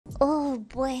Oh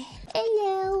boy.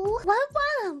 Hello. What?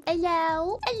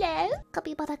 Hello. Hello.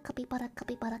 Capybara, capybara,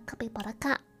 capybara, capybara,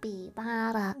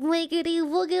 capybara. Wiggity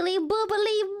woogly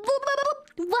boobly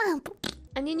boop wump.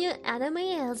 Any new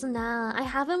animes? Nah, I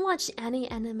haven't watched any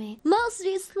anime. Most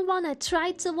recent one I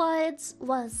tried to watch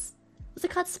was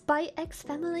it called Spy X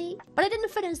Family? But I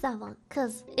didn't finish that one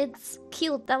because it's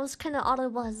cute. That was kind of all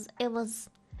it was. It was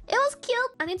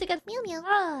cute. I need to get Mew Mew.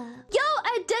 Yo,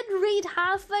 I did read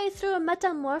halfway through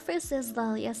Metamorphosis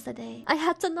though yesterday. I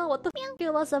had to know what the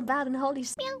it was about, and holy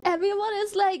everyone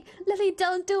is like, Lily,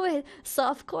 don't do it. So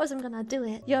of course I'm gonna do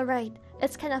it. You're right.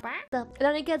 It's kind of up. And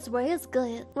then it gets worse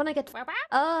good. When I get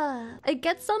it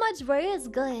gets so much worse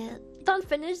good. Don't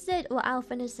finish it. Well, I'll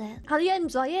finish it. How do you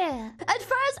enjoy it? At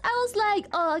first, I was like,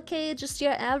 oh, okay, just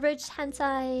your average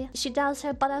hentai. She does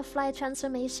her butterfly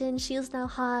transformation. She is now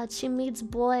hot. She meets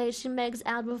boy. She makes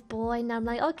out with boy. And I'm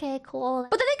like, okay, cool.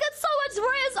 But then it gets so much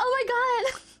worse. Oh my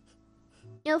god.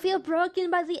 You'll feel broken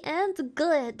by the end.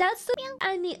 Good. That's the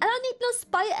I need. I don't need no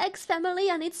Spy X Family.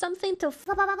 I need something to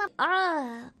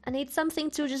I need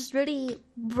something to just really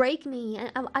break me.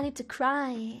 I need to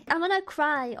cry. I wanna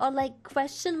cry or like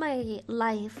question my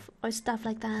life or stuff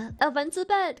like that. I went to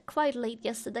bed quite late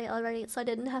yesterday already, so I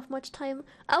didn't have much time.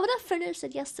 I would have finished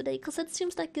it yesterday because it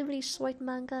seems like a really short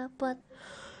manga, but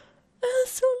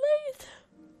it's so late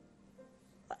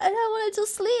and I wanted to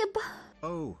sleep.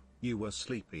 Oh, you were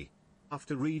sleepy.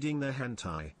 After reading the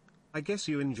hentai, I guess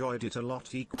you enjoyed it a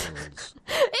lot. Equals.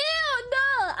 Ew,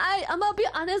 no! I'm gonna be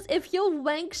honest, if you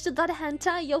wanked that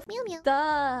hentai, you'll Mew Mew.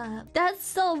 Duh. That's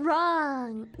so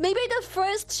wrong. Maybe the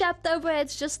first chapter where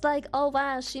it's just like, oh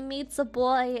wow, she meets a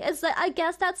boy. It's like, I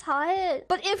guess that's hot.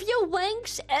 But if you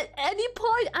wanked at any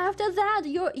point after that,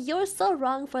 you're so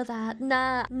wrong for that.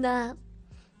 Nah.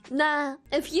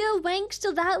 If you wanks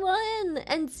to that one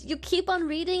and you keep on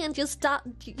reading and you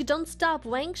don't stop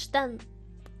wanks, then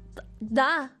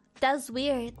nah, that's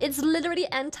weird. It's literally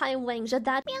anti-wanks.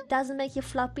 That doesn't make you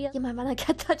floppy. You might wanna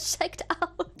get that checked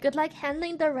out. Good luck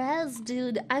handling the rest,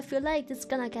 dude. I feel like it's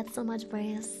gonna get so much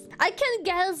worse. I can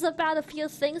guess about a few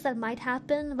things that might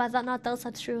happen, whether or not those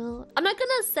are true. I'm not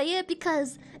gonna say it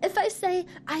because if I say,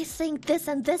 I think this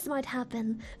and this might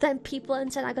happen, then people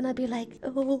instead are gonna be like,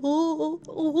 oh.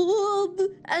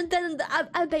 And then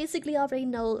I basically already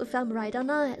know if I'm right or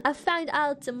not. I'll find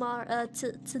out tomorrow,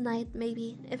 tonight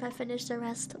maybe, if I finish the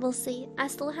rest. We'll see. I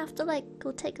still have to like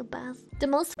go take a bath. The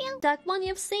most dark one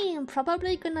you've seen,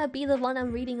 probably gonna be the one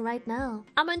I'm reading right now.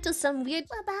 I'm into some weird,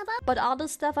 but all the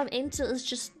stuff I'm into is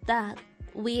just that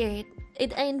weird.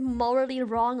 It ain't morally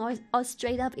wrong or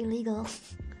straight up illegal.